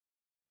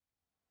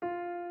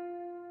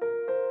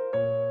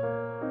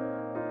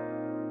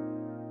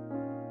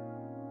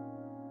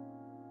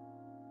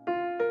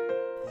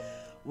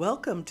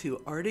Welcome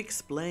to Art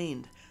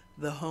Explained,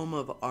 the home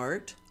of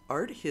art,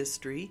 art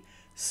history,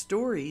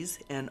 stories,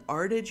 and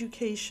art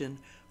education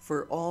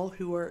for all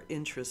who are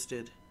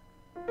interested.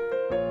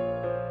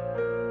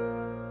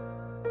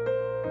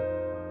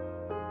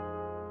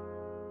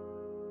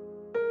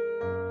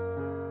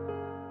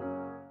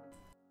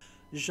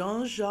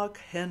 Jean-Jacques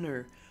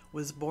Henner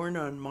was born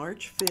on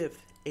March 5,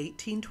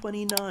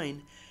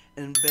 1829,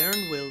 in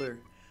Bernwiller,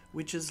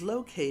 which is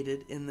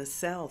located in the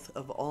south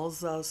of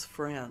Alsace,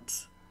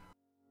 France.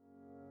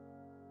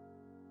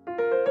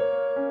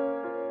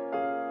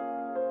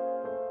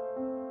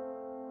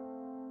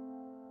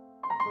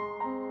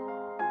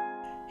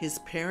 His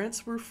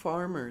parents were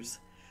farmers.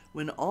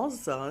 When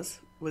Alsace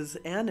was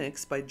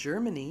annexed by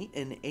Germany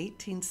in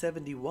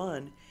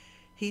 1871,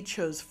 he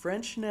chose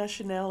French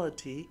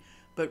nationality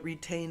but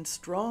retained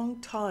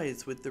strong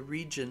ties with the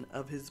region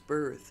of his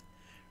birth,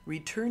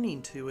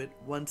 returning to it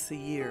once a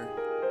year.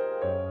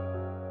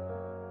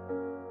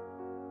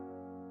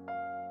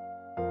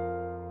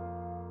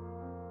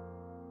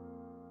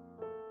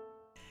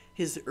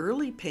 His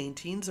early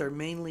paintings are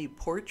mainly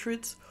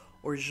portraits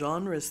or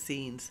genre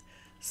scenes,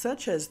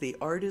 such as the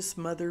artist's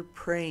mother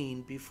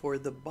praying before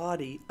the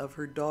body of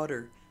her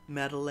daughter,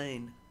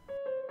 Madeleine.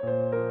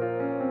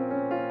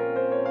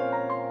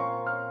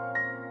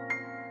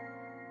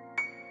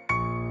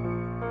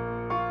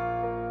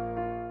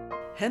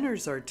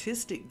 Henner's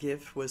artistic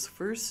gift was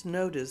first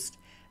noticed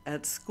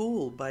at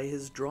school by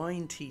his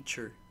drawing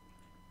teacher.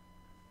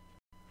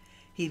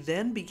 He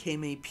then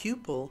became a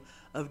pupil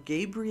of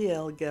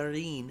Gabriel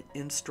Guérin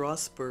in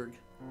Strasbourg.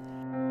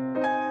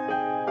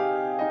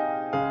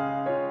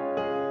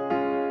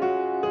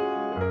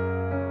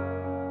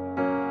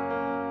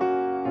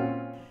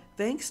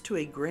 Thanks to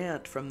a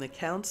grant from the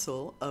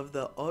Council of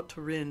the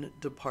Haut-Rhin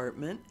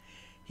department,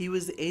 he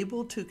was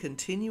able to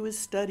continue his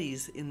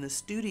studies in the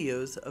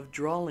studios of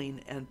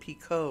Drolling and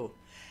Picot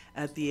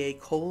at the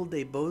Ecole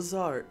des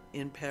Beaux-Arts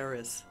in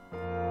Paris.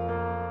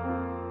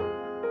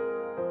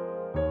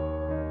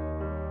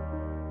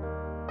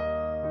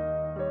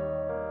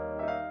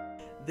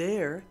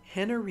 There,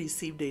 Henner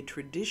received a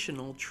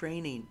traditional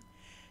training.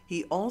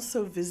 He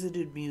also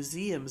visited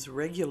museums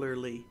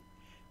regularly.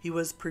 He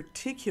was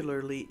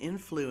particularly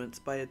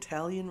influenced by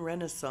Italian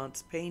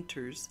Renaissance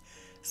painters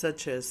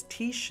such as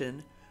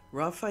Titian,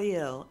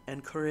 Raphael,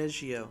 and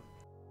Correggio.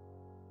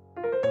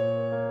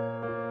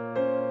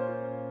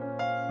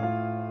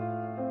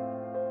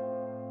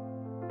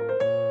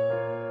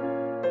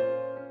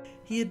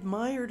 He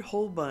admired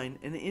Holbein,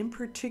 and in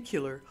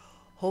particular,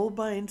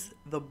 Holbein's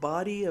The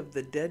Body of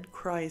the Dead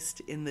Christ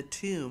in the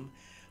Tomb,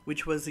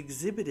 which was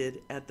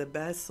exhibited at the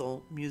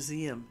Basel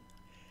Museum.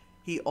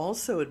 He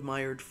also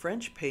admired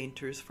French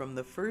painters from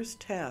the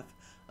first half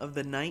of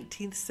the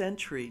 19th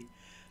century,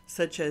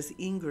 such as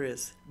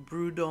Ingres,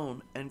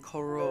 Bourdon, and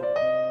Corot.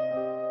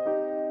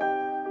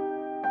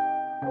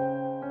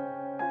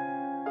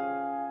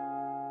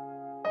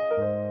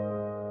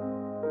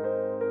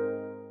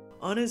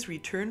 On his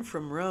return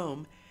from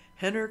Rome,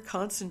 Henner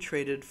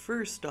concentrated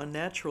first on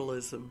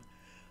naturalism.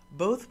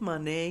 Both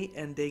Manet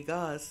and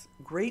Degas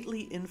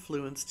greatly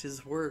influenced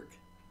his work.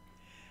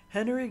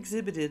 Henner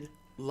exhibited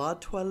La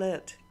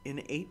Toilette in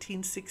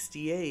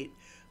 1868,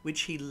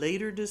 which he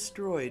later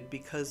destroyed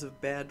because of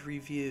bad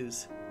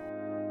reviews.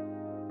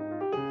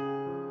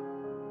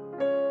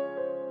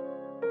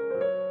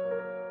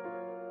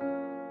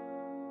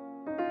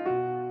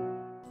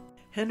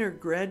 Henner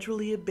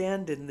gradually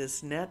abandoned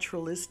this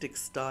naturalistic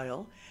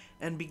style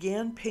and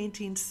began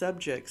painting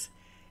subjects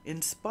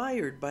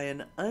inspired by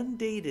an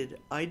undated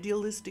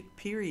idealistic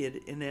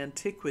period in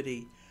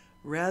antiquity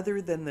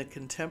rather than the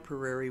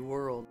contemporary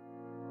world.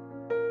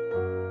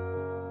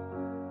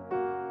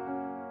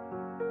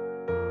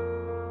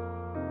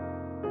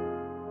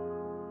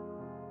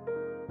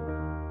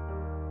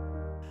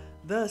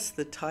 Thus,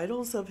 the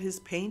titles of his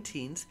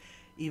paintings,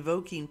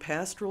 evoking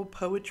pastoral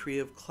poetry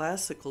of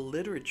classical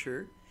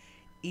literature,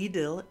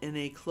 Idyll in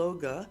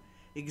Ecloga,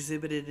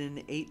 exhibited in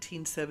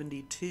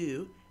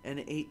 1872 and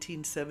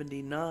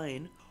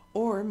 1879,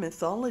 or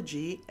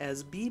mythology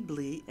as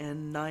Bibli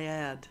and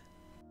Naiad.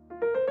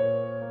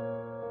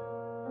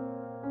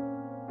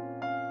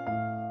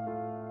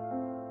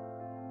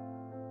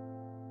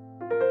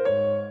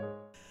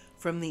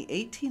 From the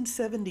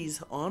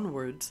 1870s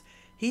onwards,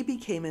 he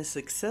became a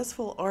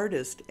successful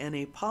artist and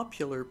a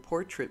popular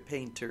portrait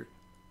painter.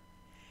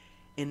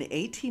 In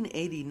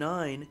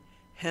 1889,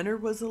 Henner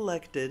was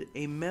elected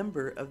a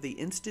member of the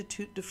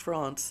Institut de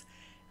France,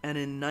 and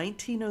in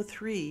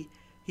 1903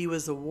 he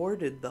was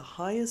awarded the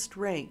highest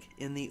rank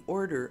in the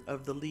Order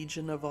of the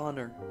Legion of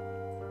Honor.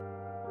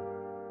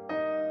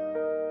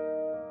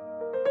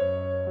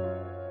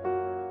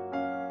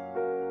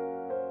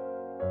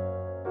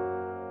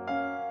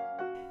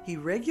 He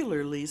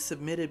regularly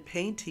submitted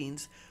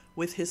paintings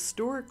with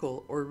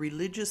historical or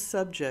religious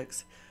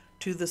subjects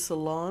to the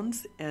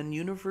salons and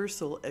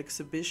universal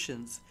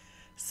exhibitions,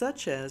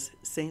 such as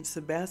Saint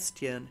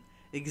Sebastian,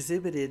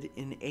 exhibited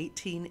in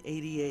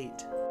 1888.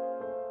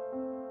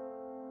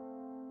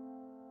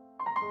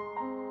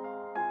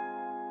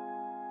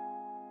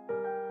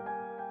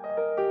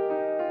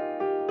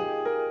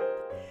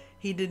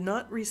 He did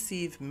not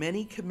receive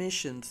many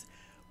commissions,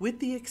 with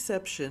the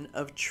exception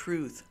of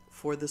Truth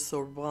for the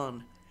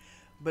Sorbonne,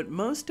 but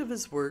most of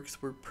his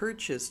works were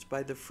purchased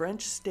by the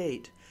French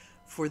state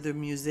for the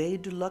Musée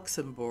du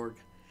Luxembourg,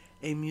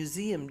 a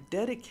museum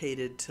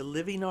dedicated to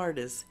living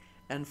artists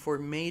and for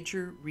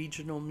major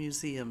regional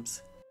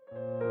museums.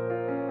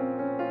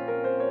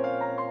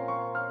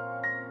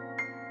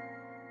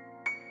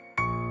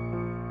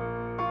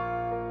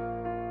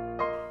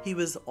 He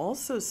was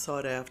also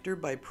sought after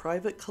by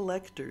private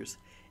collectors,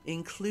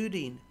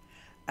 including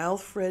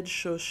Alfred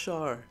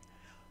Chauchard,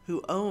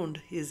 who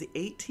owned his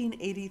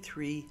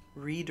 1883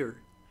 Reader,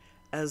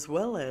 as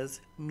well as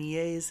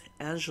Millet's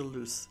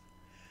Angelus.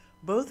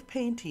 Both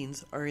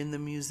paintings are in the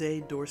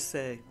Musée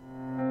d'Orsay.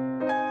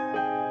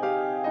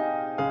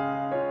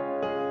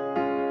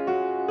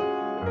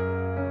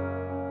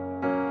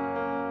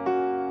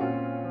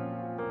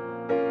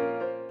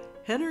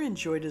 Henner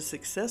enjoyed a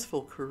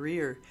successful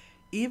career,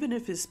 even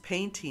if his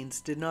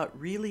paintings did not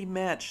really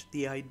match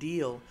the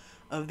ideal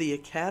of the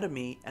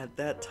Academy at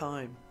that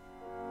time.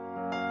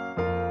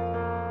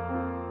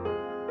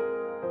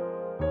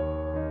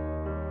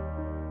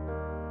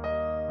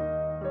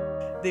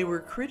 They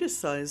were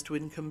criticized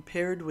when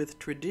compared with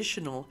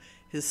traditional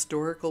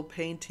historical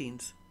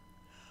paintings.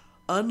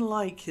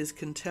 Unlike his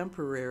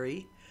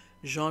contemporary,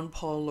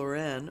 Jean-Paul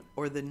Laurent,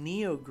 or the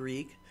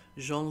Neo-Greek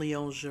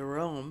Jean-Léon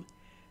Gérôme,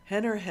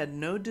 Henner had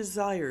no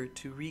desire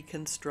to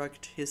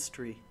reconstruct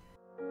history.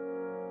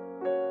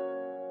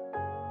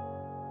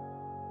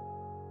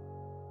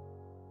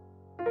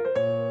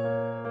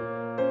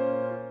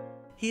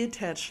 He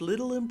attached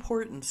little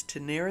importance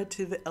to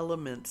narrative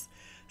elements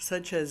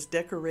such as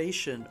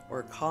decoration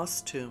or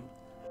costume.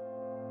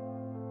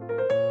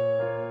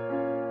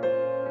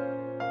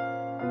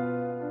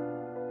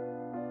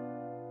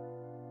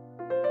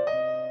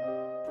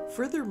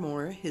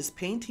 Furthermore, his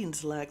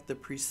paintings lack the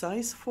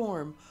precise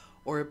form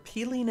or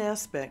appealing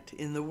aspect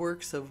in the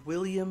works of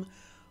William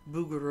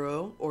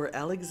Bouguereau or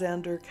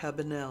Alexander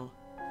Cabanel.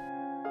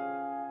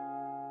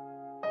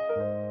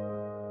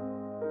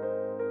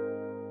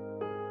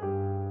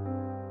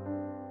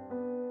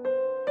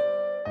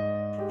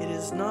 It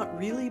is not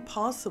really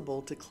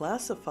possible to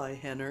classify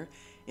Henner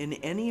in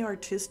any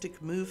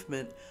artistic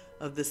movement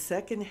of the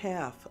second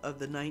half of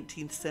the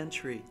 19th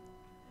century.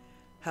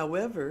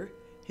 However,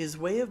 his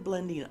way of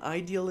blending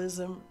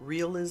idealism,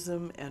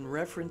 realism, and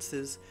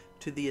references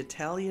to the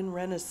Italian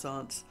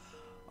Renaissance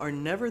are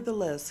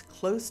nevertheless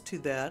close to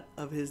that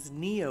of his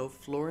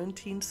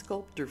Neo-Florentine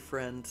sculptor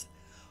friends,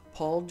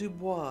 Paul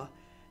Dubois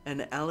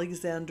and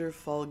Alexander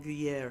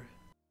Falguière.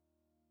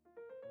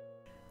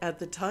 At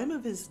the time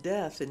of his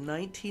death in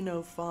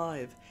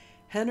 1905,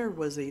 Henner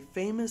was a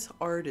famous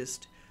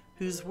artist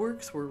whose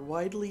works were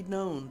widely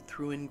known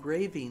through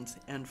engravings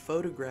and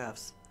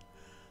photographs.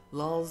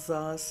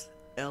 L'Alsace,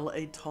 El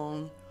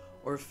Étang,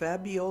 or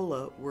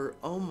Fabiola were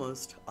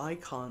almost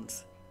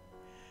icons.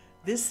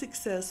 This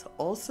success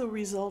also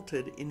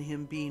resulted in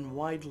him being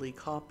widely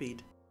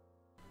copied.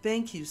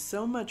 Thank you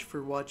so much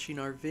for watching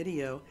our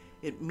video.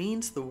 It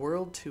means the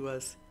world to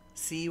us.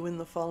 See you in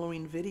the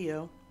following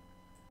video.